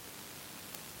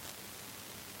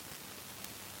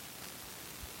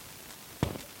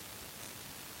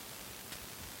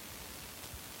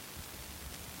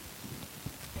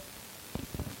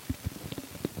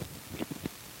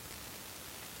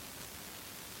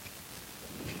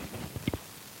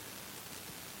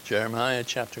Jeremiah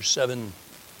chapter 7.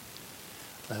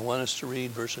 I want us to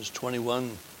read verses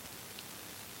 21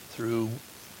 through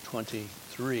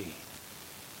 23. Of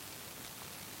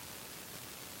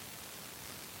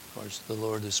course, the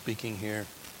Lord is speaking here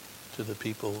to the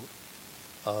people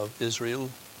of Israel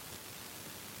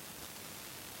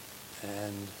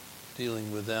and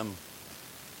dealing with them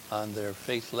on their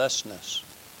faithlessness.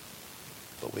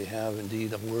 But we have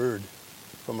indeed a word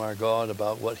from our God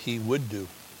about what he would do.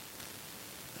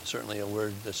 And certainly a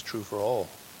word that's true for all.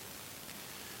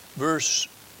 Verse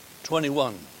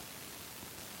 21.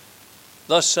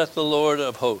 Thus saith the Lord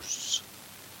of hosts,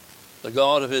 the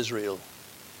God of Israel,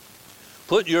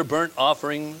 put your burnt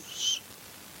offerings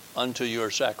unto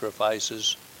your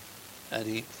sacrifices, and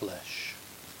eat flesh.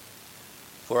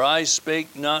 For I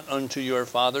spake not unto your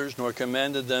fathers, nor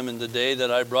commanded them in the day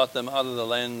that I brought them out of the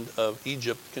land of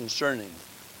Egypt concerning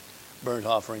burnt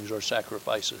offerings or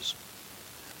sacrifices.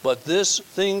 But this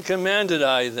thing commanded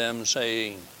I them,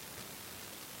 saying,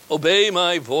 obey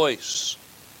my voice,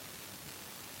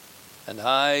 and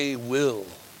I will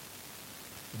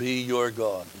be your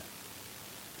God,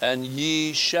 and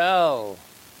ye shall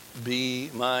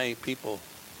be my people.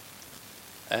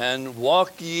 And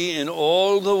walk ye in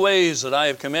all the ways that I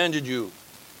have commanded you,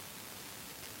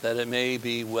 that it may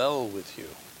be well with you.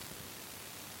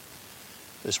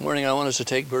 This morning I want us to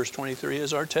take verse 23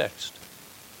 as our text.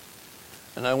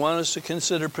 And I want us to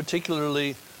consider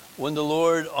particularly when the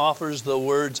Lord offers the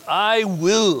words, I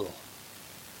will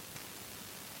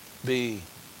be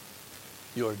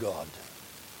your God.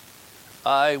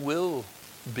 I will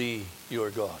be your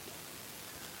God.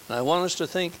 And I want us to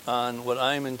think on what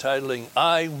I'm entitling,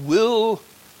 I will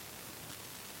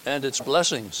and its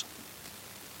blessings.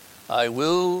 I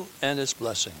will and its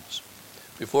blessings.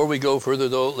 Before we go further,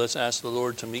 though, let's ask the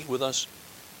Lord to meet with us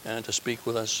and to speak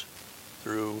with us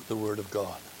through the Word of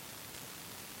God.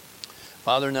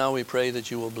 Father, now we pray that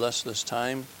you will bless this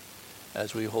time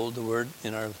as we hold the Word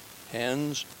in our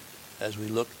hands, as we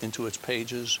look into its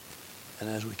pages, and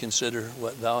as we consider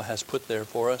what thou hast put there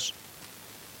for us.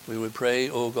 We would pray,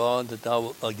 O God, that thou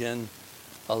will again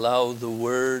allow the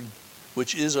Word,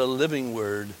 which is a living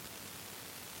Word,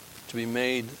 to be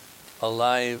made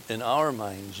alive in our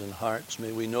minds and hearts.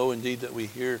 May we know indeed that we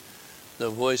hear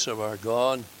the voice of our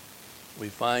God. We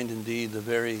find indeed the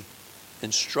very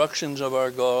instructions of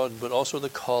our God, but also the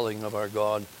calling of our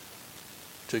God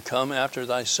to come after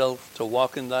thyself, to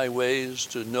walk in thy ways,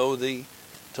 to know thee,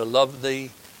 to love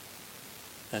thee,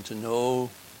 and to know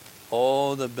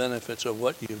all the benefits of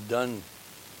what you've done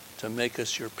to make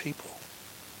us your people.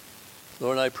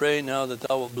 Lord, I pray now that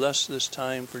thou wilt bless this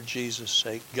time for Jesus'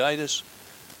 sake. Guide us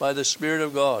by the Spirit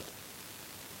of God.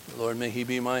 Lord, may he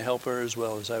be my helper as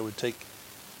well as I would take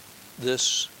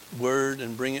this word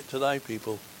and bring it to thy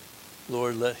people.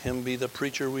 Lord, let him be the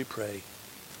preacher, we pray.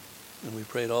 And we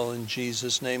pray it all in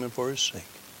Jesus' name and for his sake.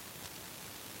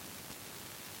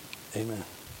 Amen.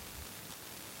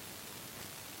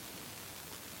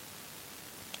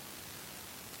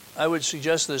 I would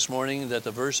suggest this morning that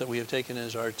the verse that we have taken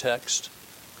as our text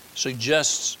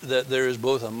suggests that there is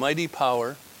both a mighty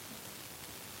power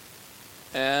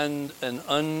and an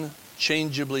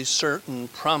unchangeably certain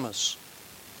promise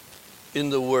in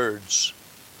the words,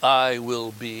 I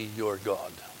will be your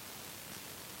God.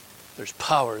 There's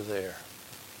power there,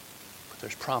 but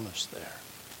there's promise there.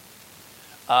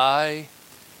 I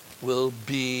will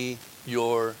be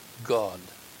your God.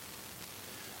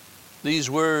 These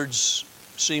words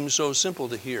seem so simple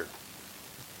to hear.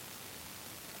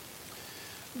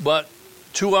 But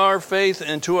to our faith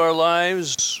and to our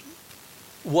lives,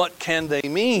 what can they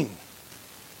mean?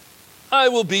 I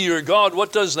will be your God.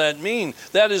 What does that mean?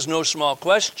 That is no small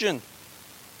question.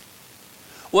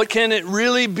 What can it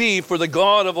really be for the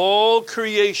God of all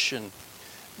creation,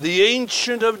 the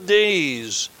Ancient of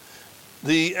Days,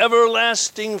 the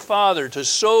everlasting Father, to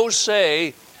so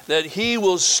say that he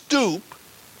will stoop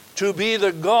to be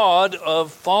the God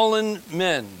of fallen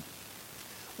men?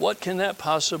 What can that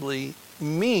possibly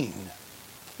mean?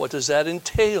 What does that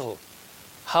entail?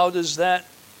 How does that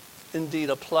indeed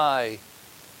apply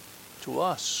to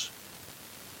us?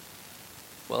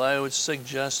 Well, I would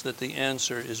suggest that the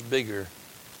answer is bigger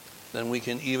than we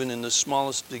can even in the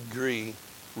smallest degree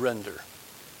render.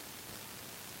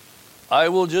 I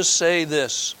will just say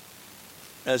this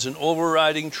as an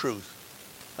overriding truth.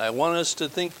 I want us to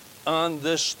think on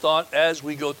this thought as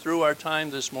we go through our time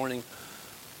this morning.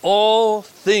 All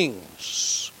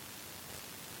things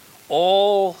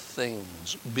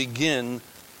begin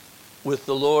with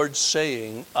the Lord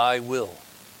saying, I will.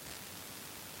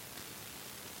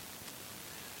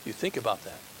 You think about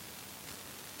that.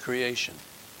 Creation.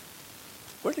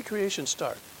 Where did creation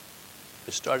start?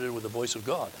 It started with the voice of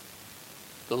God.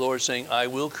 The Lord saying, I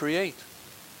will create.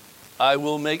 I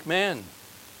will make man.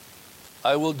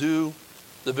 I will do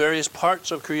the various parts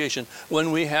of creation.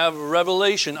 When we have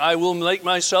revelation, I will make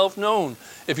myself known.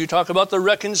 If you talk about the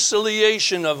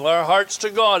reconciliation of our hearts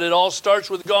to God, it all starts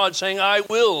with God saying, I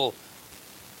will.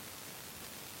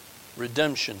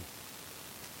 Redemption.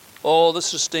 All the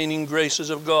sustaining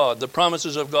graces of God, the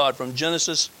promises of God from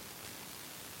Genesis,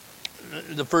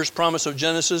 the first promise of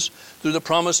Genesis, through the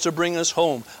promise to bring us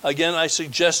home. Again, I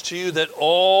suggest to you that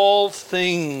all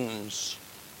things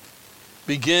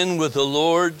begin with the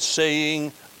Lord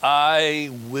saying,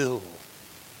 I will.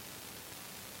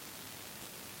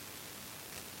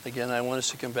 Again, I want us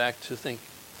to come back to think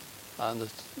on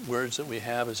the words that we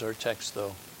have as our text,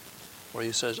 though, where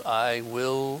he says, I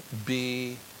will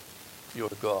be your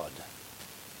God.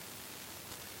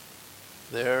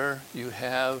 There you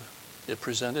have it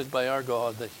presented by our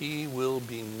God that he will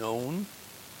be known.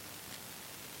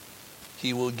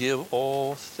 He will give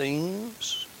all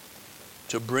things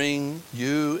to bring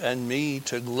you and me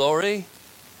to glory,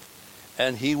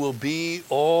 and he will be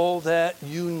all that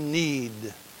you need.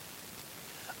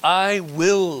 I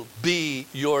will be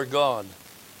your God.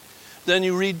 Then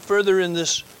you read further in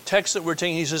this text that we're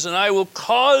taking, he says, and I will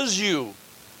cause you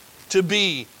to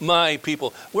be my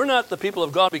people. We're not the people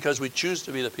of God because we choose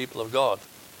to be the people of God.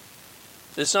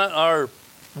 It's not our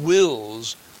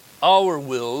wills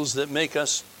that make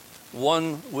us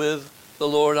one with the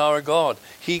Lord our God.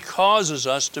 He causes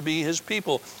us to be his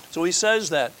people. So he says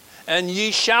that. And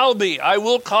ye shall be. I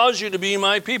will cause you to be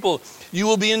my people. You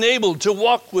will be enabled to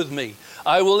walk with me.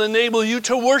 I will enable you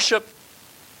to worship.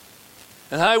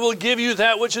 And I will give you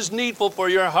that which is needful for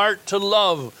your heart to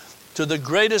love, to the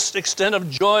greatest extent of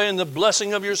joy and the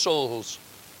blessing of your souls.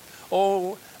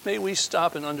 Oh, may we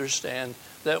stop and understand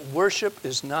that worship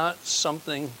is not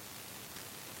something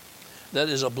that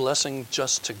is a blessing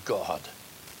just to God.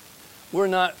 We're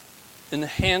not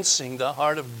enhancing the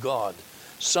heart of God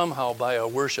somehow by our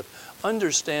worship.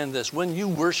 Understand this, when you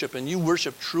worship and you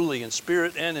worship truly in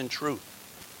spirit and in truth,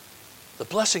 the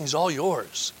blessing's all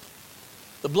yours.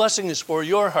 The blessing is for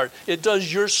your heart. It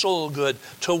does your soul good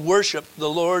to worship the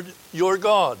Lord your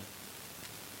God.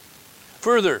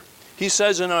 Further, he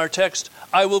says in our text,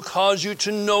 I will cause you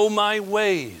to know my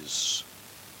ways.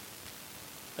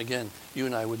 Again, you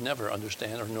and I would never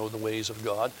understand or know the ways of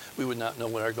God. We would not know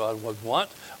what our God would want,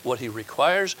 what he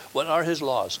requires, what are his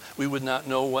laws. We would not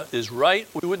know what is right.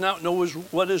 We would not know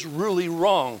what is really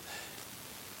wrong.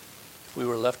 If we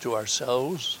were left to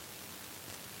ourselves,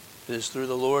 it is through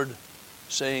the Lord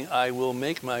saying, I will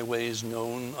make my ways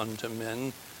known unto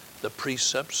men, the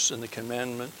precepts and the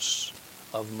commandments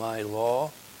of my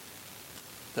law,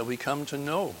 that we come to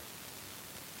know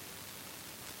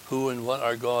who and what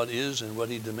our God is and what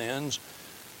he demands.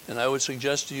 And I would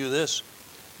suggest to you this,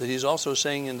 that he's also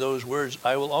saying in those words,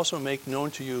 I will also make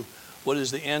known to you what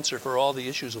is the answer for all the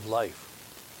issues of life.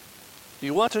 Do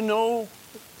you want to know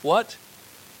what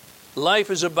life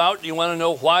is about? Do you want to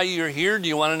know why you're here? Do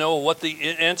you want to know what the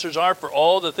answers are for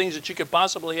all the things that you could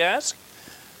possibly ask?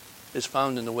 It's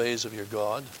found in the ways of your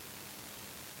God.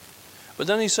 But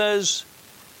then he says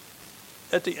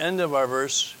at the end of our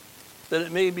verse, that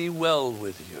it may be well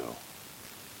with you.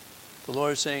 The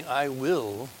Lord is saying, I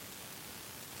will,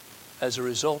 as a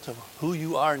result of who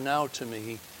you are now to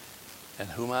me and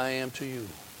whom I am to you,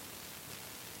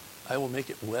 I will make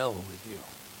it well with you.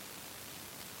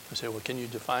 I say, well, can you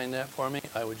define that for me?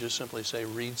 I would just simply say,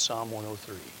 read Psalm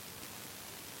 103.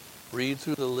 Read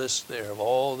through the list there of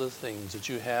all the things that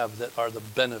you have that are the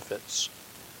benefits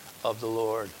of the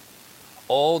Lord.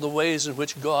 All the ways in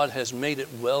which God has made it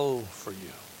well for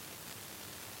you.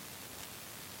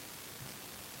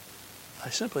 I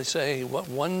simply say, what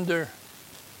wonder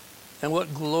and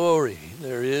what glory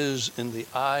there is in the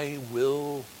I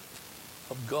will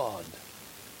of God.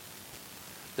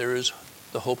 There is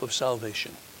the hope of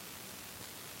salvation.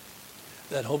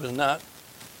 That hope is not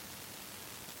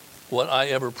what I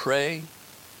ever pray.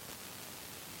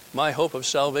 My hope of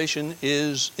salvation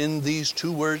is in these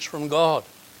two words from God.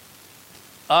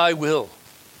 I will.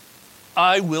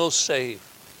 I will save.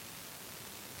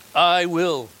 I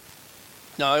will.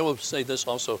 Now, I will say this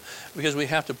also, because we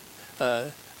have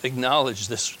to acknowledge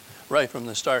this right from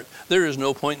the start. There is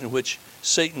no point in which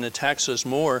Satan attacks us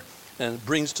more and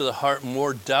brings to the heart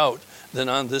more doubt than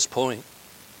on this point.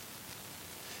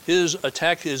 His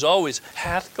attack is always,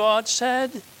 hath God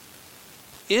said?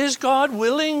 Is God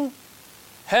willing?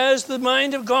 Has the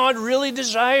mind of God really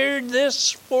desired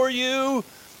this for you?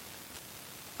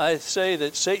 I say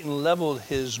that Satan leveled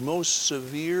his most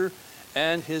severe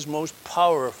and his most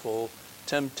powerful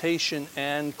temptation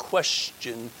and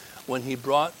question when he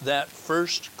brought that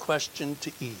first question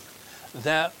to Eve.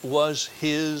 That was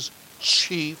his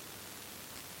chief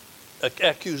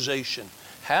accusation.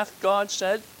 Hath God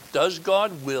said? Does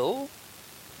God will?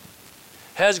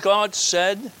 Has God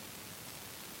said?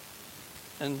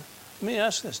 And let me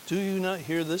ask this. Do you not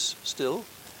hear this still?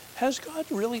 Has God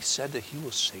really said that he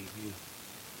will save you?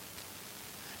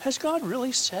 Has God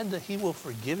really said that he will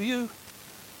forgive you?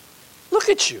 Look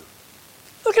at you.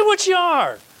 Look at what you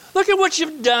are. Look at what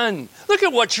you've done. Look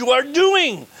at what you are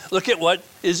doing. Look at what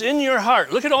is in your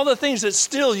heart. Look at all the things that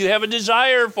still you have a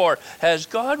desire for. Has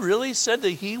God really said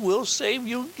that he will save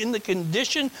you in the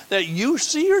condition that you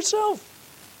see yourself?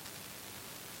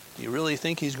 Do you really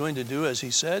think he's going to do as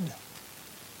he said?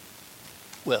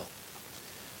 Well,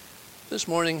 this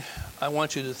morning I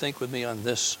want you to think with me on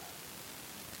this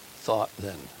thought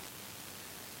then.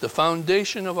 The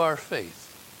foundation of our faith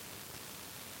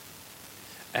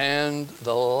and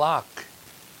the lock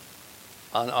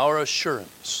on our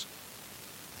assurance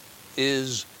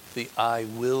is the I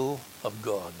will of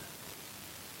God.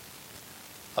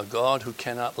 A God who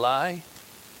cannot lie.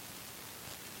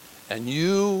 And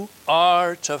you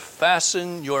are to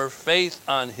fasten your faith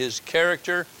on his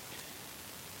character,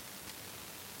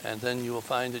 and then you will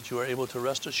find that you are able to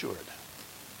rest assured.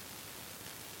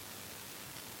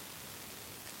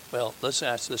 Well, let's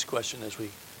ask this question as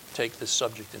we take this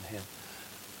subject in hand.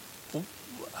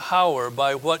 How or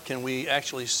by what can we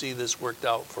actually see this worked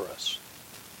out for us?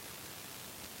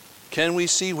 Can we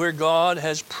see where God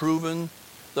has proven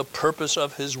the purpose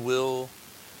of his will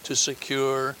to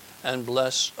secure and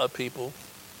bless a people?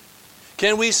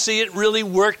 Can we see it really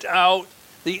worked out,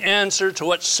 the answer to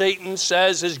what Satan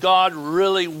says? Is God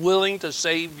really willing to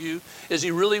save you? Is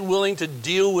he really willing to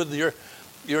deal with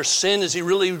your sin? Is he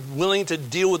really willing to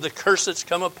deal with the curse that's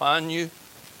come upon you?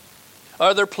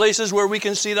 Are there places where we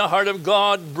can see the heart of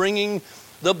God bringing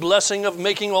the blessing of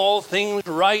making all things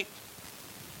right?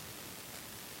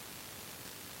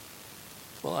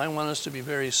 Well, I want us to be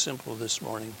very simple this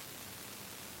morning.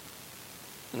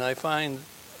 And I find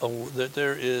that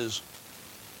there is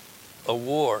a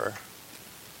war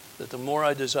that the more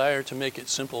I desire to make it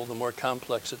simple, the more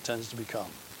complex it tends to become.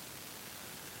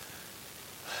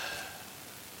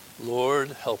 Lord,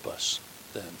 help us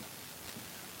then.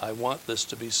 I want this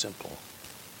to be simple.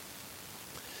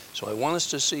 So I want us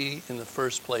to see in the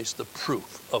first place the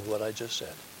proof of what I just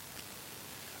said.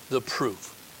 The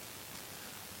proof.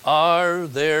 Are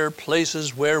there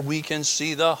places where we can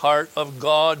see the heart of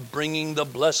God bringing the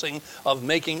blessing of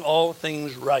making all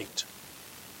things right?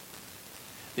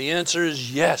 The answer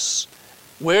is yes.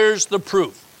 Where's the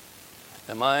proof?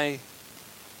 And my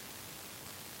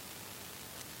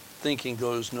thinking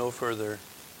goes no further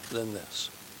than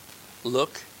this.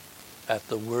 Look at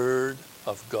the Word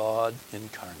of God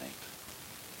incarnate.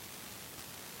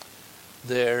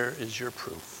 There is your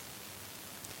proof.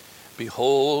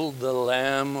 Behold the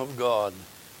Lamb of God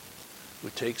who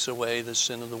takes away the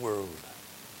sin of the world.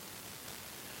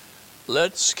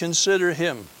 Let's consider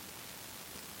him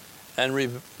and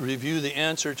review the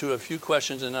answer to a few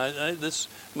questions. And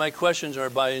my questions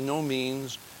are by no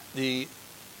means the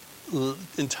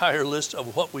entire list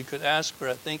of what we could ask, but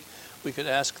I think we could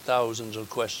ask thousands of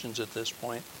questions at this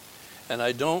point. And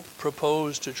I don't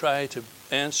propose to try to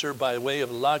answer by way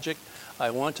of logic. I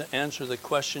want to answer the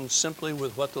question simply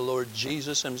with what the Lord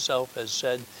Jesus himself has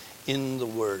said in the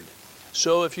Word.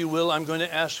 So if you will, I'm going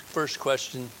to ask the first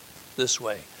question this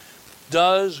way.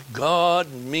 Does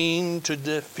God mean to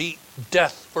defeat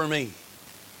death for me?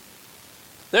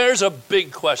 There's a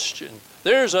big question.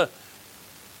 There's a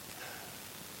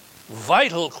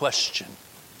vital question.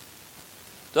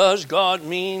 Does God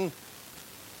mean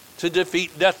to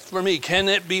defeat death for me? Can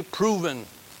it be proven?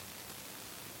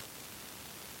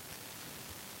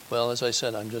 Well, as I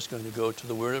said, I'm just going to go to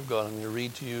the Word of God. I'm going to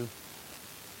read to you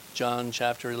John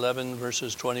chapter 11,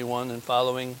 verses 21 and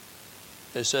following.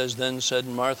 It says, Then said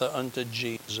Martha unto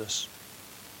Jesus,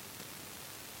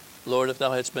 Lord, if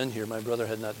thou hadst been here, my brother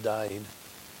had not died.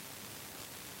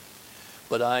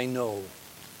 But I know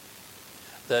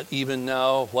that even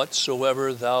now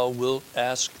whatsoever thou wilt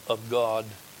ask of God,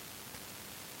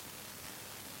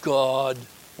 God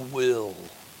will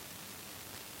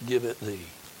give it thee.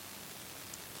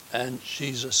 And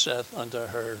Jesus saith unto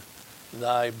her,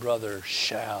 Thy brother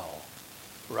shall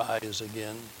rise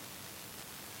again.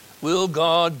 Will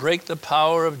God break the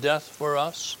power of death for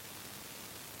us?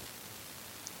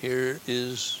 Here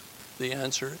is the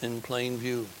answer in plain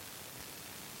view.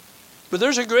 But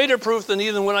there's a greater proof than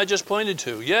even what I just pointed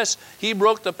to. Yes, he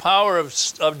broke the power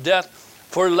of death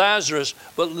for Lazarus.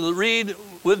 But read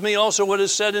with me also what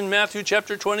is said in Matthew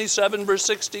chapter 27, verse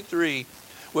 63.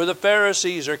 where the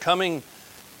Pharisees are coming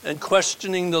and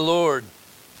questioning the Lord,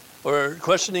 or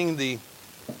questioning the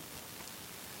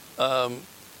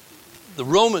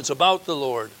Romans about the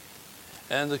Lord.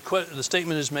 And the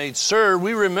statement is made, "Sir,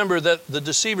 we remember that the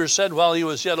deceiver said while he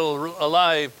was yet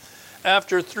alive,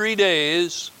 after 3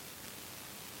 days,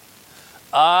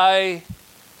 I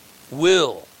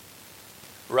will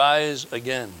rise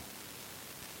again."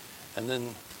 And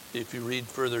then if you read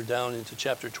further down into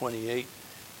chapter 28,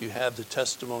 you have the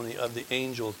testimony of the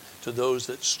angel to those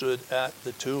that stood at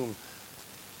the tomb.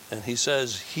 And he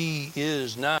says, "He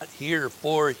is not here,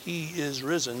 for he is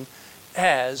risen,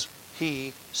 as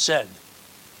he said."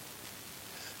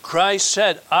 Christ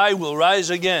said, "I will rise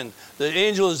again." The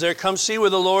angel is there, "Come see where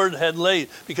the Lord had laid,"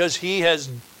 because he has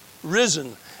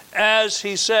risen. As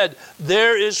he said,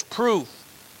 there is proof,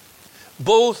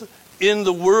 both in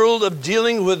the world of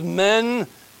dealing with men,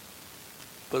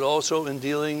 but also in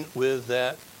dealing with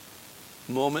that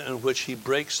moment in which he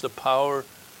breaks the power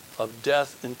of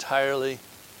death entirely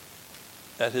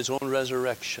at his own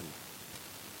resurrection.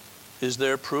 Is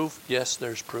there proof? Yes,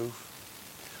 there's proof.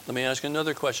 Let me ask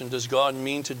another question. Does God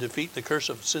mean to defeat the curse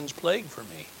of sin's plague for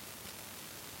me?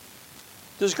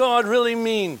 Does God really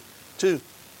mean to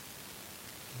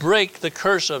break the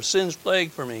curse of sin's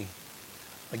plague for me?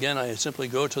 Again, I simply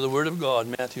go to the Word of God,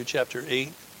 Matthew chapter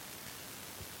 8.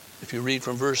 If you read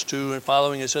from verse 2 and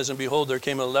following, it says, "And behold, there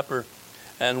came a leper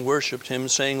and worshipped him,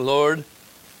 saying, Lord,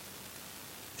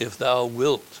 if thou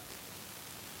wilt,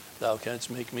 thou canst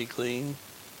make me clean."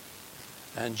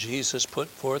 And Jesus put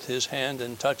forth his hand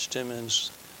and touched him,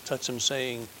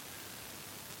 saying,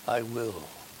 "I will.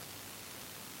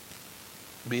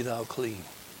 Be thou clean."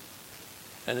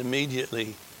 And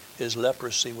immediately his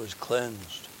leprosy was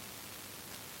cleansed.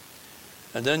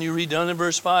 And then you read down in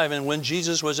verse 5, "And when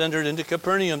Jesus was entered into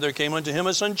Capernaum, there came unto him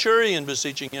a centurion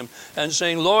beseeching him, and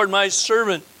saying, Lord, my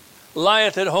servant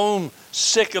lieth at home,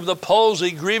 sick of the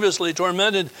palsy, grievously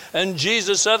tormented. And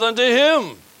Jesus saith unto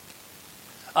him,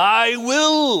 I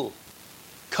will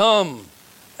come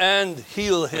and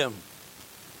heal him."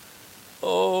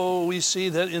 Oh, we see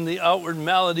that in the outward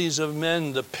maladies of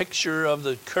men, the picture of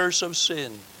the curse of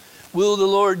sin. Will the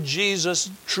Lord Jesus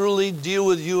truly deal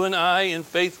with you and I in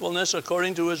faithfulness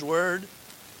according to his word?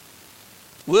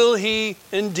 Will he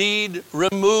indeed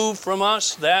remove from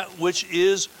us that which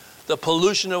is the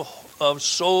pollution of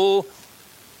soul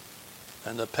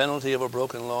and the penalty of a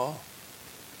broken law?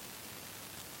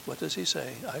 What does he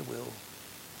say? I will.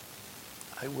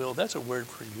 I will. That's a word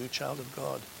for you, child of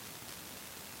God.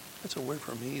 That's a word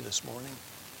for me this morning.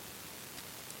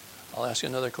 I'll ask you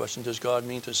another question. Does God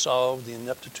mean to solve the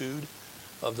ineptitude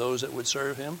of those that would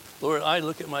serve him? Lord, I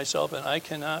look at myself and I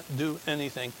cannot do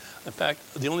anything. In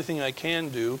fact, the only thing I can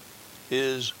do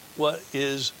is what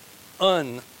is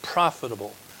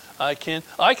unprofitable.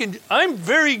 I'm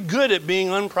very good at being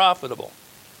unprofitable.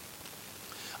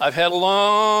 I've had a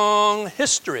long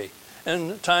history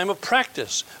and time of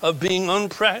practice of being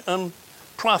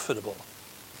unprofitable.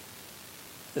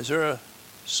 Is there a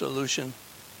solution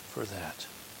for that?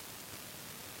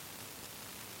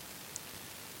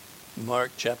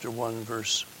 Mark chapter 1,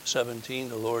 verse 17,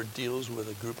 the Lord deals with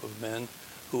a group of men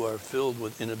who are filled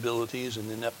with inabilities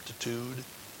and ineptitude,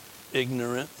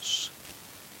 ignorance.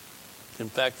 In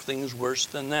fact, things worse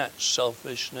than that,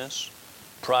 selfishness,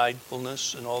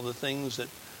 pridefulness, and all the things that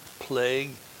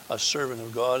plague a servant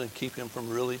of God and keep him from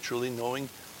really, truly knowing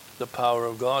the power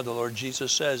of God. The Lord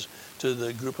Jesus says to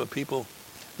the group of people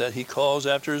that he calls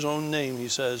after his own name, he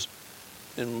says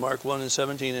in Mark 1 and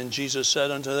 17, "And Jesus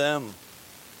said unto them,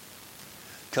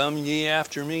 Come ye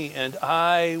after me, and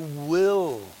I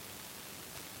will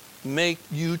make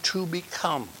you to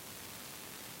become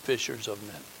fishers of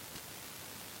men."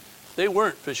 They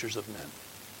weren't fishers of men.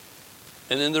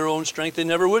 And in their own strength, they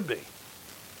never would be.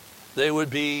 They would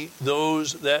be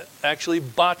those that actually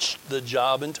botched the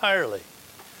job entirely.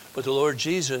 But the Lord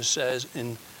Jesus says,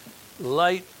 in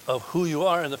light of who you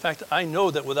are and the fact that I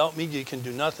know that without me you can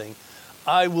do nothing,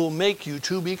 I will make you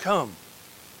to become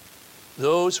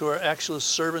those who are actual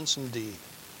servants indeed.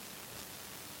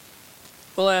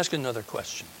 We'll ask another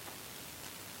question.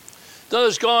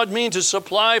 Does God mean to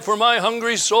supply for my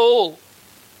hungry soul?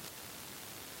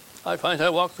 I find I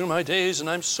walk through my days and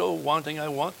I'm so wanting. I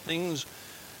want things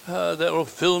that will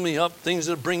fill me up, things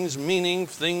that brings meaning,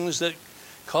 things that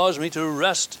cause me to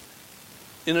rest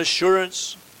in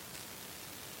assurance.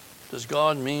 Does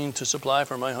God mean to supply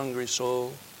for my hungry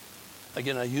soul?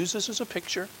 Again, I use this as a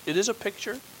picture. It is a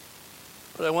picture,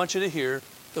 but I want you to hear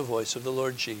the voice of the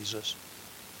Lord Jesus.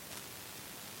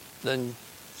 Then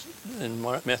in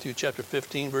Matthew chapter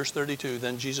 15, verse 32,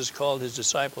 then Jesus called his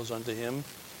disciples unto him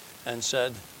and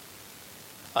said,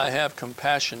 I have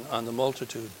compassion on the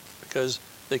multitude, because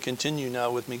they continue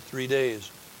now with me 3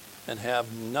 days and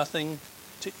have nothing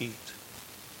to eat.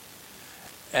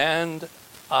 And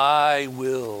I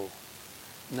will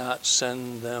not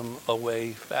send them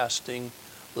away fasting,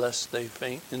 lest they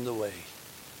faint in the way.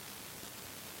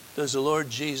 Does the Lord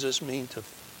Jesus mean to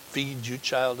feed you,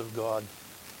 child of God?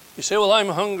 You say, well, I'm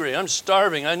hungry, I'm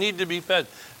starving, I need to be fed.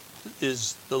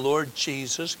 Is the Lord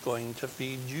Jesus going to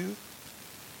feed you?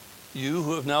 You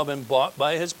who have now been bought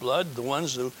by his blood, the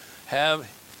ones who have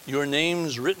your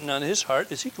names written on his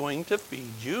heart, is he going to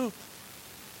feed you?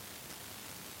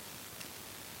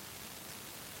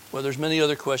 Well, there's many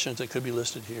other questions that could be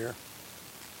listed here.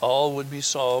 All would be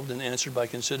solved and answered by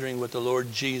considering what the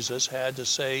Lord Jesus had to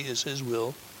say is his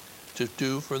will to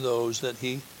do for those that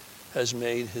he has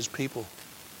made his people.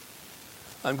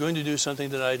 I'm going to do something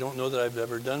that I don't know that I've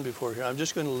ever done before here. I'm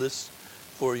just going to list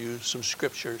for you some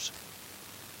scriptures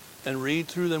and read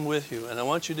through them with you. And I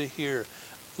want you to hear.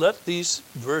 Let these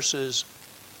verses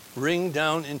ring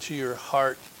down into your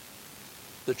heart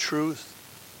the truth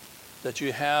that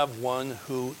you have one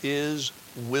who is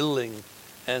willing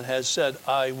and has said,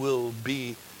 I will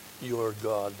be your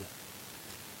God.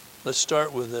 Let's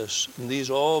start with this. And these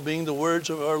all being the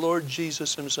words of our Lord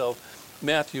Jesus himself.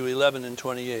 Matthew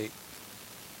 11:28.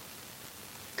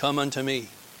 Come unto me,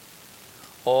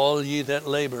 all ye that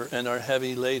labor and are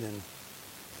heavy laden,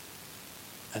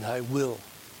 and I will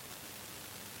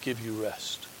give you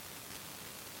rest.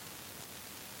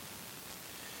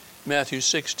 Matthew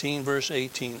 16, verse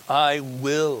 18. I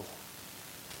will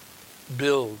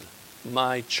build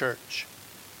my church,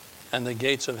 and the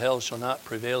gates of hell shall not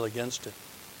prevail against it.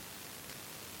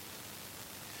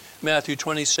 Matthew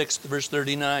 26, verse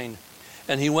 39.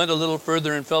 And he went a little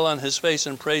further and fell on his face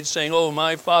and prayed, saying, Oh,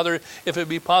 my Father, if it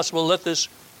be possible, let this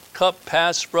cup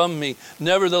pass from me.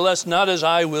 Nevertheless, not as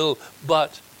I will,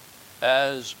 but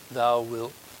as thou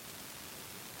wilt.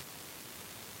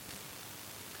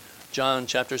 John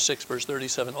chapter 6, verse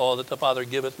 37. All that the Father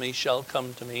giveth me shall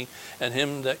come to me, and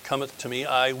him that cometh to me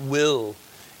I will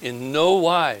in no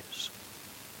wise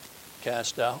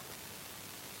cast out.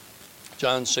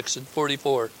 John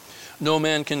 6:44. No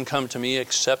man can come to me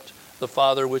except the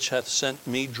Father which hath sent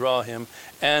me draw him,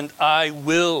 and I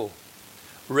will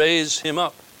raise him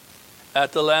up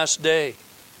at the last day.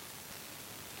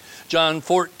 John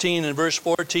 14 and verse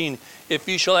 14. If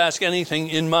ye shall ask anything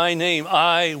in my name,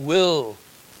 I will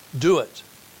do it.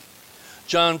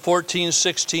 John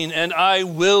 14:16. And I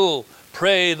will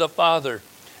pray the Father,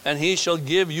 and he shall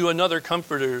give you another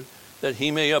comforter, that he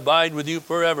may abide with you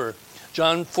forever.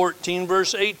 John 14,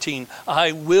 verse 18.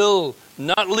 I will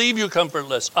not leave you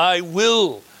comfortless. I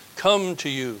will come to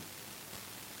you.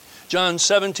 John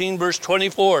 17, verse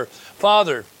 24.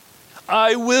 Father,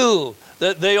 I will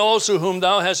that they also whom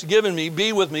thou hast given me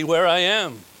be with me where I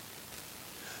am.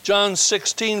 John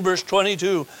 16, verse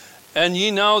 22. And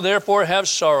ye now therefore have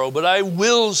sorrow, but I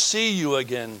will see you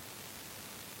again,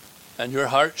 and your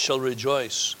heart shall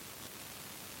rejoice,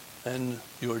 and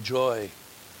your joy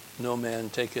no man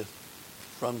taketh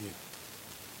from you.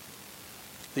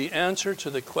 The answer to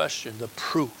the question, the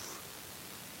proof,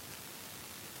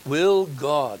 will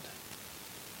God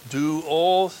do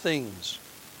all things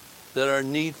that are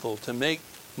needful to make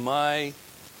my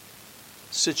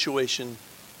situation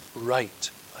right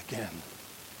again?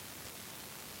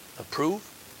 The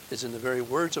proof is in the very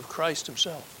words of Christ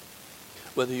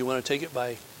himself. Whether you want to take it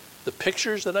by the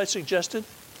pictures that I suggested,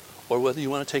 or whether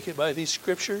you want to take it by these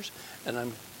scriptures, and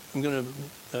I'm going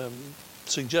to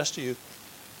suggest to you,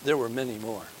 there were many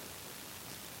more.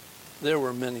 There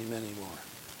were many, many more.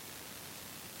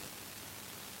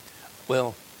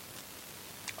 Well,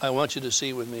 I want you to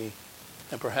see with me,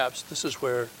 and perhaps this is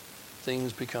where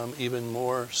things become even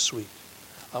more sweet.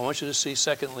 I want you to see,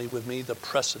 secondly, with me, the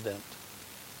precedent.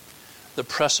 The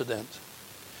precedent.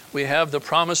 We have the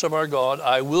promise of our God,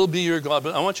 I will be your God,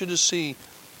 but I want you to see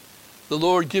the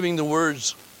Lord giving the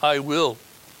words, I will,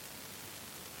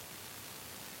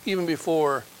 even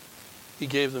before he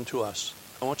gave them to us.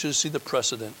 I want you to see the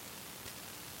precedent.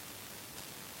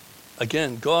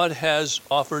 Again, God has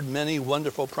offered many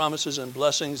wonderful promises and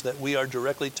blessings that we are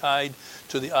directly tied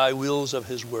to the I wills of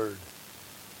his word.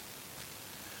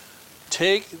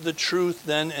 Take the truth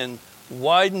then and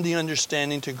widen the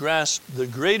understanding to grasp the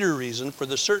greater reason for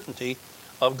the certainty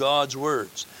of God's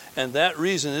words. And that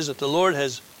reason is that the Lord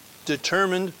has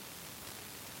determined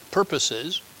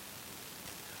purposes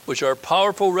which are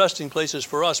powerful resting places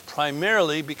for us,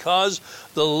 primarily because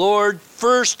the Lord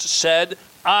first said,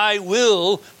 I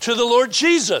will, to the Lord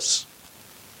Jesus.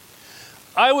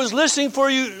 I was listening for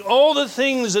you, all the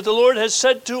things that the Lord has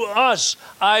said to us.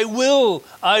 I will,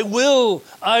 I will,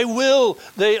 I will.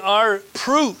 They are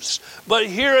proofs. But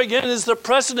here again is the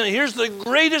precedent. Here's the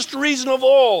greatest reason of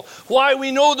all why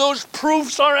we know those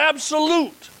proofs are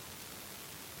absolute.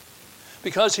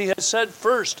 Because he has said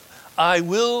first, I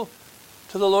will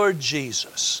to the Lord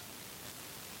Jesus.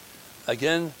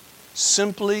 Again,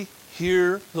 simply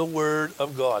hear the word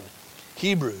of God.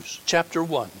 Hebrews chapter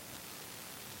 1.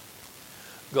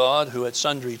 God, who at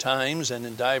sundry times and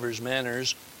in divers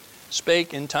manners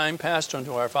spake in time past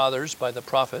unto our fathers by the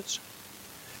prophets,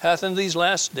 hath in these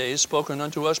last days spoken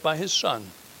unto us by his Son,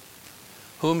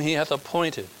 whom he hath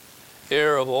appointed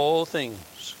heir of all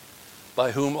things,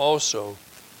 by whom also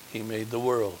he made the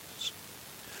worlds,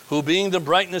 who being the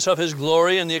brightness of his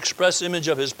glory and the express image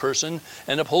of his person,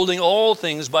 and upholding all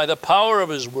things by the power of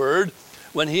his word,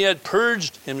 when he had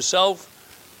purged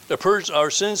our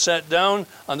sins, sat down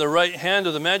on the right hand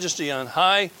of the majesty on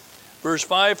high. Verse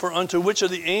 5, for unto which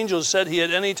of the angels said he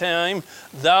at any time,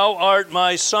 Thou art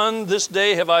my son, this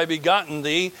day have I begotten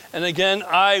thee. And again,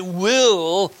 I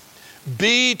will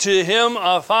be to him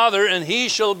a father, and he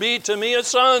shall be to me a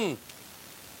son.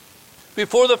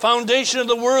 Before the foundation of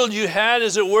the world, you had,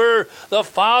 as it were, the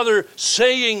Father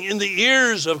saying in the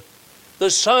ears of the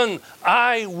Son,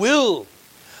 I will.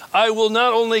 I will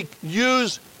not only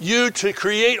use you to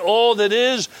create all that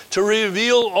is, to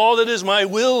reveal all that is my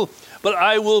will, but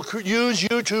I will use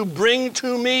you to bring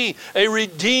to me a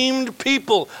redeemed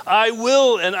people. I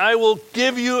will, and I will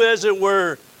give you, as it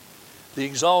were, the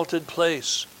exalted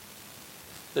place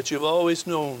that you've always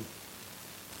known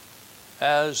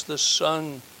as the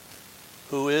Son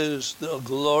who is the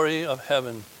glory of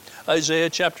heaven. Isaiah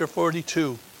chapter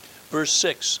 42, verse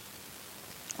 6.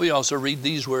 We also read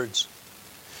these words.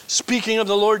 Speaking of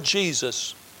the Lord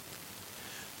Jesus,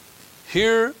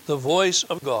 hear the voice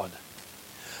of God.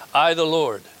 I, the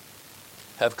Lord,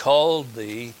 have called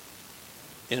thee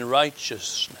in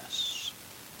righteousness,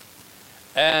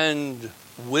 and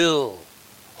will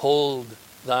hold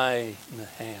thine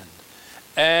hand,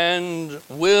 and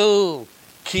will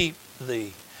keep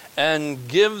thee, and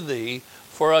give thee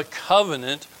for a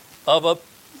covenant of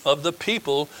the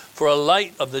people, for a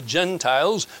light of the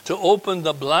Gentiles, to open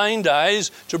the blind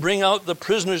eyes, to bring out the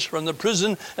prisoners from the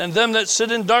prison, and them that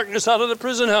sit in darkness out of the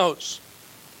prison house.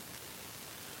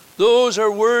 Those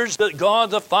are words that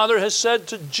God the Father has said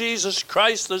to Jesus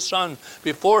Christ the Son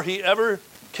before he ever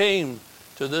came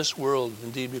to this world,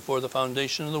 indeed before the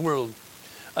foundation of the world.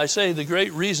 I say the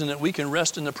great reason that we can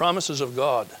rest in the promises of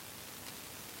God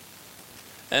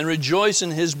and rejoice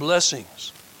in his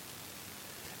blessings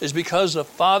is because the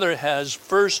Father has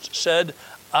first said,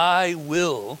 I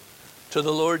will, to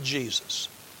the Lord Jesus.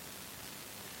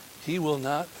 He will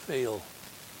not fail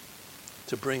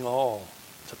to bring all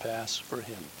to pass for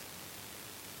him.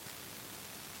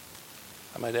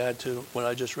 I might add to what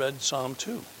I just read, Psalm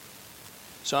 2.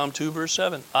 Psalm 2, verse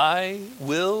 7. I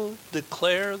will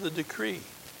declare the decree.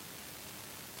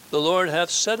 The Lord hath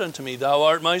said unto me, Thou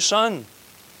art my son.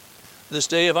 This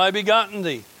day have I begotten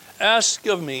thee. Ask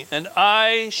of me, and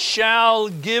I shall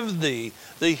give thee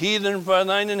the heathen for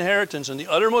thine inheritance, and the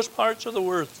uttermost parts of the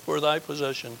earth for thy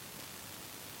possession.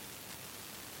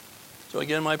 So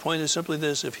again, my point is simply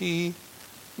this. If he,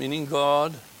 meaning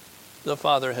God, the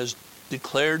Father, has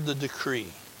declared the decree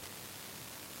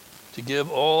to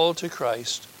give all to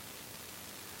Christ,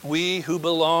 we who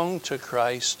belong to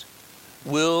Christ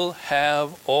will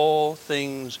have all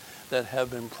things that have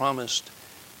been promised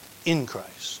in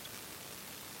Christ.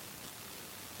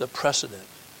 The precedent.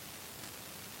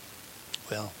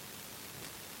 Well,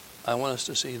 I want us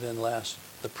to see then last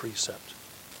the precept.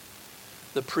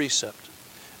 The precept.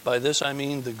 By this I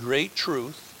mean the great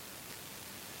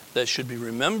truth that should be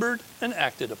remembered and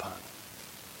acted upon.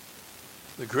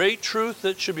 The great truth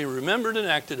that should be remembered and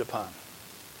acted upon.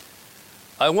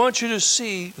 I want you to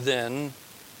see then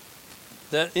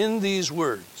that in these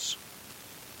words,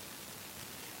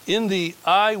 in the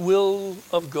I will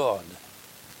of God,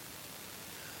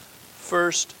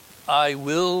 first, I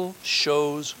will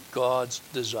shows God's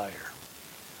desire.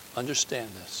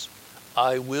 Understand this.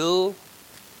 I will,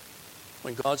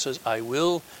 when God says I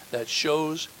will, that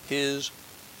shows his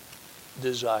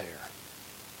desire.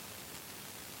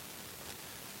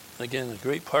 Again, a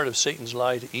great part of Satan's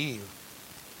lie to Eve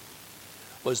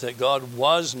was that God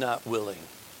was not willing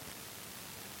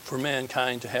for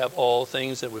mankind to have all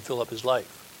things that would fill up his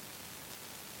life.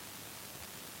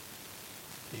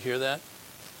 You hear that?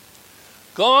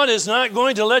 God is not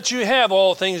going to let you have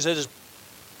all things that is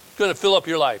going to fill up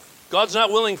your life. God's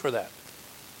not willing for that.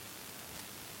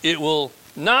 It will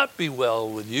not be well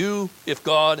with you if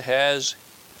God has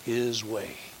his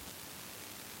way.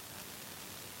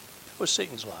 That was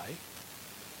Satan's lie.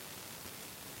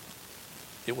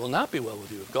 It will not be well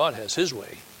with you if God has his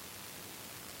way.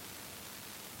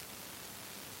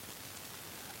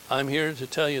 I'm here to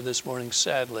tell you this morning,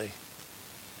 sadly,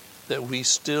 that we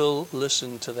still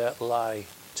listen to that lie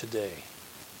today.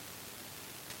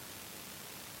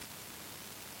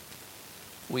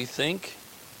 We think,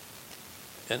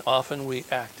 and often we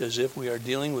act as if we are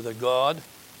dealing with a God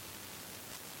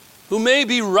who may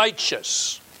be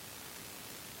righteous,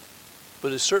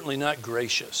 but is certainly not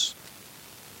gracious.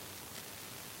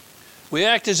 We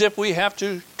act as if we have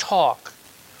to talk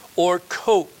or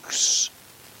coax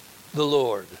the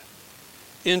Lord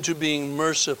into being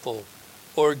merciful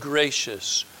or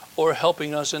gracious or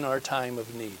helping us in our time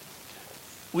of need.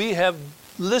 We have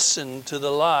listened to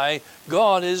the lie,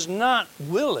 God is not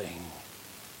willing.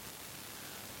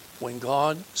 When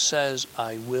God says,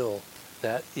 I will,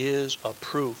 that is a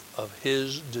proof of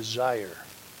his desire.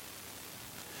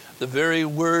 The very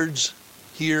words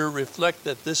here reflect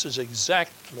that this is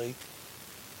exactly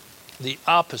the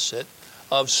opposite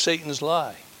of Satan's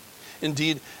lie.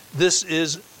 Indeed, this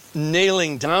is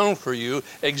nailing down for you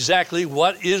exactly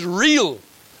what is real.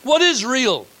 What is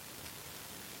real?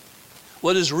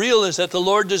 What is real is that the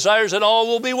Lord desires that all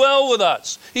will be well with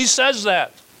us. He says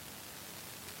that.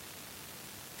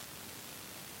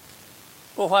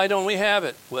 Well, why don't we have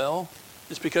it? Well,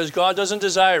 it's because God doesn't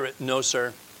desire it. No,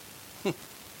 sir.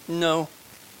 No.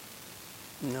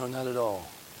 No, not at all.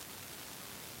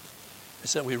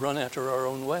 It's that we run after our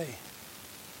own way.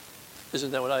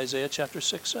 Isn't that what Isaiah chapter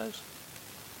 6 says?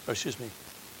 Or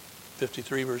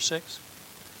 53 verse 6.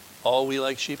 All we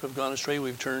like sheep have gone astray.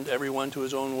 We've turned everyone to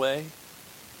his own way.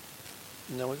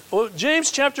 No. Oh,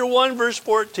 James chapter 1 verse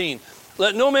 14.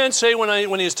 Let no man say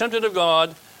when he is tempted of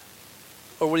God,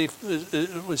 or when he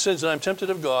says that I'm tempted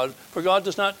of God, for God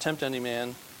does not tempt any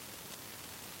man.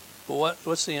 But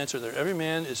what's the answer there? Every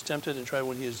man is tempted and tried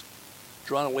when he is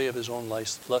drawn away of his own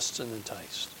lusts and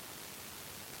enticed.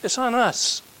 It's on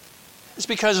us. It's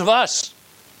because of us.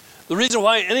 The reason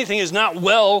why anything is not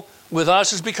well with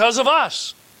us is because of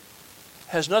us.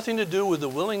 It has nothing to do with the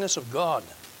willingness of God.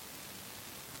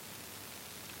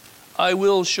 I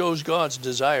will shows God's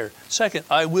desire. Second,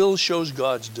 I will shows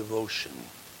God's devotion.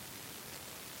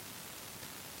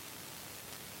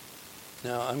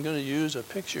 Now, I'm going to use a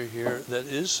picture here that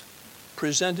is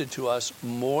presented to us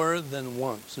more than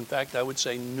once. In fact, I would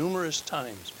say numerous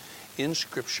times in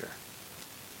Scripture.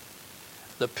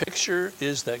 The picture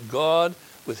is that God,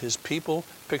 with his people,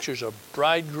 pictures a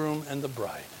bridegroom and the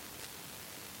bride.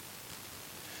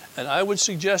 And I would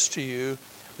suggest to you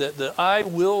that the I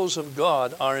wills of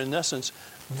God are in essence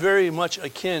very much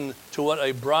akin to what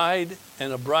a bride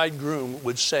and a bridegroom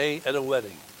would say at a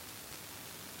wedding.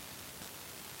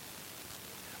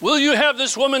 Will you have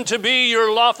this woman to be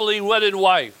your lawfully wedded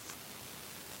wife?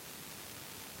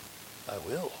 I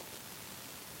will.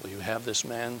 Will you have this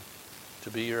man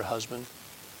to be your husband?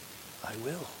 I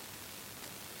will.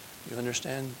 You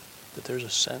understand that there's a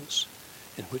sense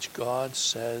in which God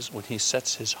says, when he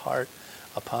sets his heart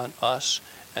upon us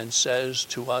and says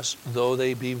to us, though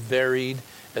they be varied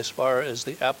as far as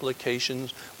the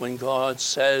applications, when God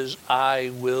says,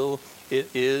 I will, it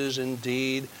is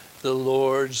indeed the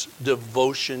Lord's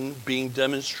devotion being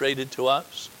demonstrated to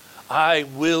us. I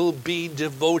will be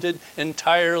devoted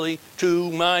entirely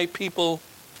to my people.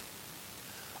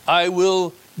 I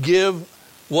will give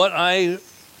what I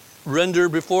render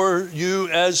before you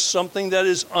as something that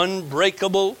is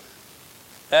unbreakable,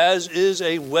 as is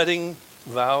a wedding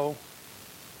vow.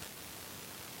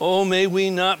 Oh, may we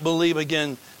not believe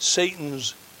again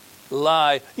Satan's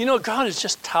lie. You know, God is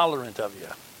just tolerant of you.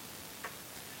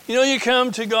 You know, you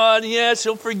come to God, yes,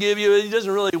 he'll forgive you. He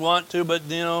doesn't really want to, but,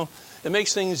 you know, it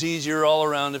makes things easier all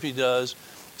around if he does.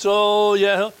 So,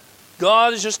 yeah,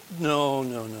 God is just, no.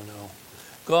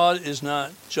 God is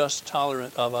not just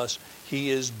tolerant of us. He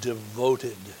is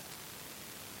devoted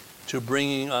to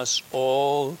bringing us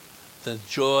all the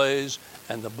joys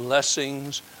and the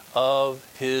blessings of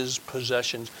his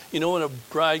possessions. You know, when a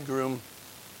bridegroom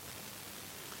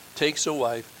takes a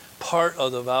wife, part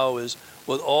of the vow is,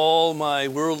 with all my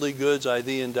worldly goods I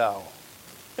thee endow.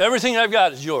 Everything I've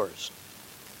got is yours.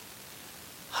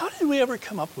 How did we ever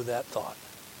come up with that thought?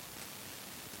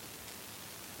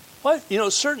 What? You know,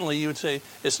 certainly you would say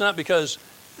it's not because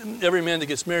every man that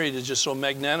gets married is just so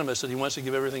magnanimous that he wants to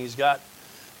give everything he's got,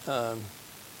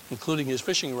 including his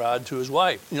fishing rod, to his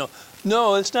wife. You know,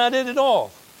 no, it's not it at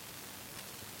all.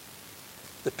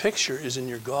 The picture is in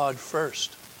your God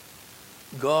first.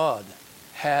 God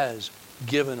has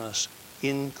given us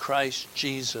in Christ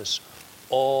Jesus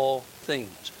all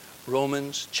things.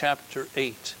 Romans chapter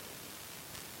 8.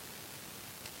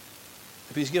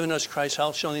 If he's given us Christ,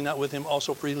 how shall he not with him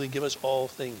also freely give us all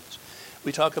things?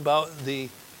 We talk about the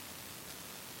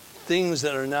things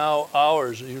that are now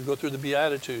ours. You go through the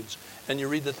Beatitudes and you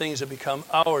read the things that become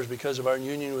ours because of our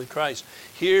union with Christ.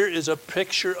 Here is a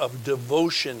picture of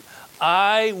devotion.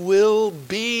 I will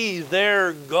be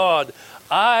their God.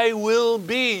 I will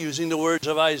be, using the words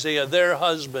of Isaiah, their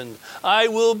husband. I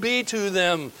will be to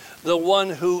them the one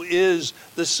who is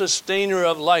the sustainer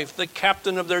of life, the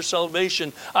captain of their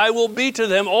salvation. I will be to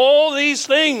them all these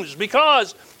things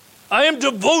because I am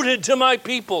devoted to my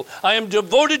people. I am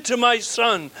devoted to my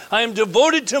son. I am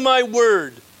devoted to my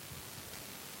word.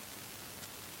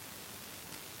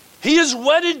 He is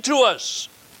wedded to us.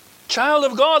 Child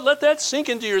of God, let that sink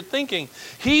into your thinking.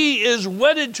 He is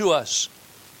wedded to us.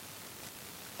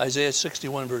 Isaiah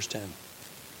 61 verse 10.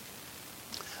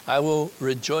 I will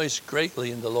rejoice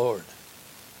greatly in the Lord.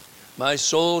 My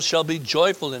soul shall be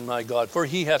joyful in my God, for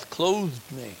he hath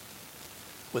clothed me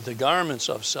with the garments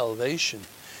of salvation.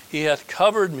 He hath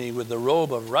covered me with the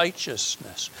robe of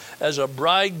righteousness, as a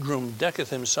bridegroom decketh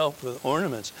himself with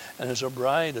ornaments, and as a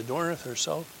bride adorneth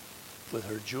herself with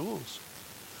her jewels.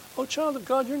 Oh, child of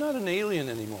God, you're not an alien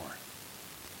anymore.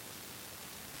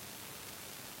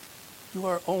 You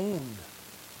are owned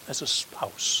as a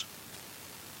spouse.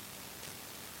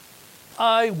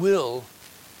 I will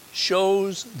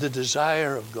shows the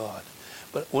desire of God.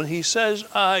 But when he says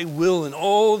I will in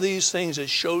all these things, it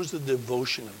shows the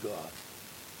devotion of God.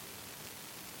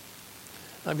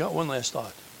 I've got one last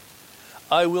thought.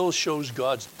 I will shows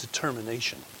God's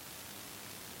determination.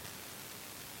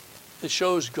 It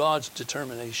shows God's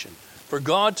determination. For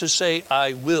God to say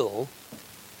I will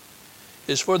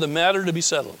is for the matter to be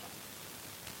settled.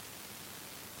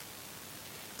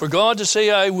 For God to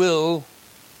say I will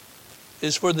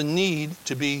is for the need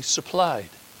to be supplied.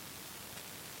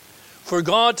 For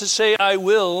God to say I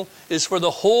will is for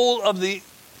the whole of the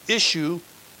issue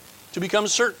to become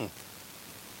certain.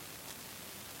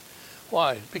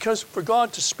 Why? Because for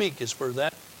God to speak is for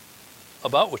that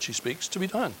about which he speaks to be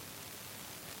done.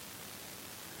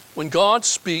 When God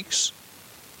speaks,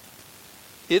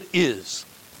 it is.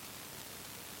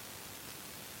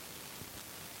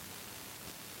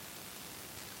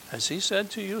 Has he said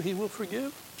to you he will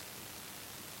forgive?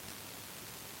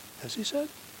 Has he said?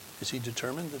 Is he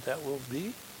determined that that will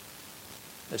be?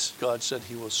 Has God said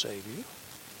he will save you?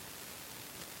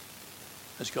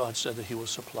 Has God said that he will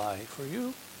supply for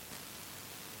you?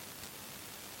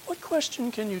 What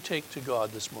question can you take to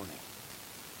God this morning?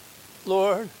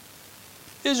 Lord,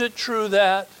 is it true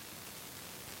that?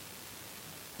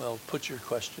 Well, put your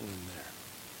question in there.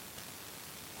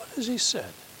 What has he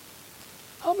said?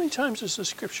 How many times does the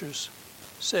scriptures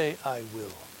say, I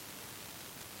will?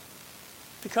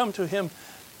 To come to him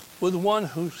with one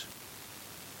whose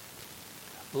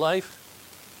life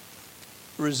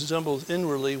resembles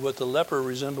inwardly what the leper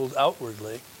resembled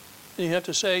outwardly. And you have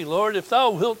to say, Lord, if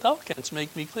thou wilt, thou canst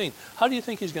make me clean. How do you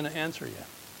think he's going to answer you?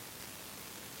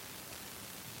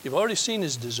 You've already seen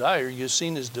his desire. You've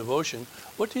seen his devotion.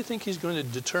 What do you think he's going to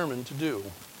determine to do?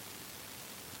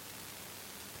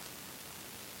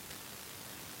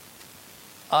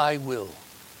 I will.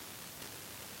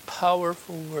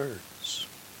 Powerful words.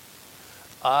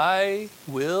 I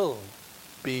will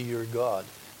be your God,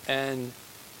 and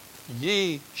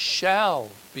ye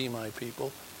shall be my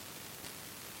people,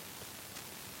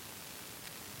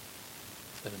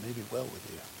 that it may be well with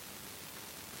you.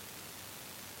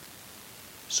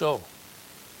 So,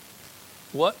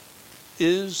 what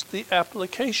is the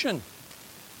application?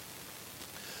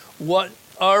 What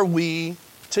are we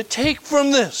to take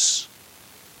from this?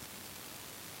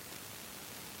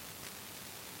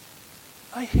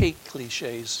 I hate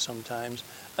cliches sometimes.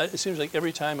 It seems like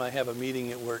every time I have a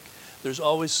meeting at work, there's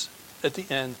always at the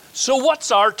end, so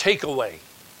what's our takeaway?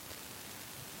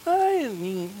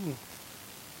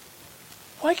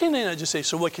 Why can't they not just say,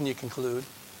 so what can you conclude?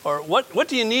 Or what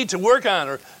do you need to work on?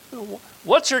 Or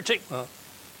what's your take?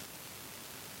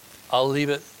 I'll leave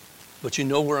it, but you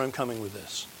know where I'm coming with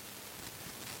this.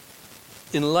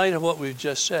 In light of what we've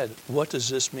just said, what does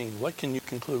this mean? What can you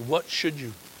conclude? What should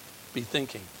you be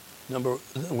thinking?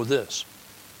 With this,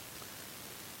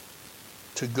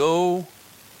 to go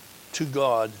to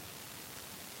God,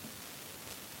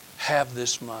 have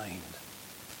this mind.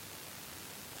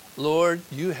 Lord,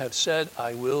 you have said,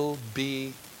 I will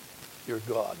be your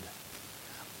God.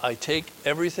 I take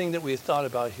everything that we've thought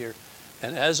about here,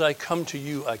 and as I come to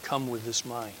you, I come with this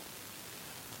mind.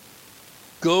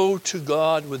 Go to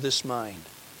God with this mind.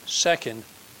 Second,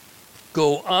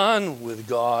 go on with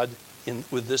God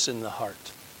with this in the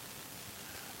heart.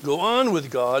 Go on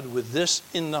with God with this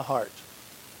in the heart.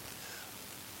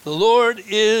 The Lord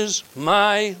is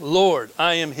my Lord.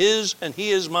 I am his and he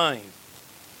is mine.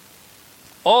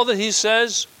 All that he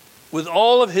says, with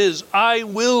all of his I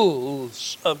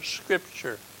wills of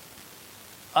Scripture,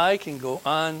 I can go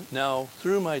on now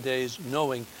through my days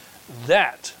knowing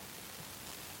that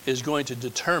is going to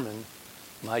determine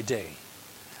my day.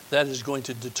 That is going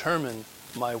to determine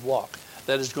my walk.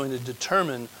 That is going to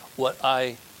determine what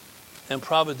I am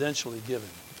providentially given.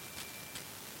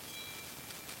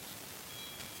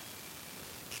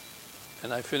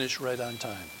 And I finish right on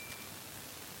time.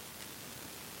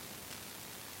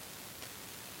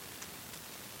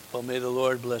 Well, may the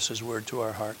Lord bless his word to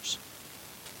our hearts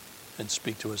and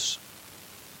speak to us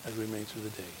as we remain through the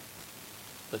day.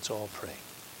 Let's all pray.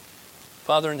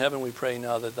 Father in heaven, we pray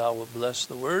now that thou wilt bless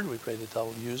the word. We pray that thou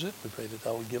wilt use it. We pray that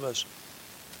thou wilt give us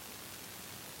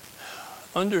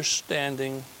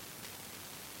understanding.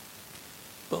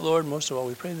 But Lord, most of all,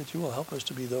 we pray that you will help us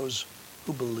to be those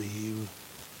who believe.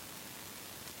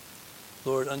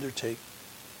 Lord, undertake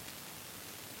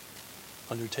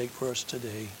for us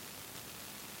today.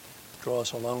 Draw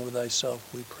us along with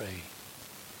thyself, we pray.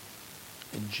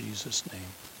 In Jesus' name,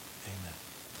 amen.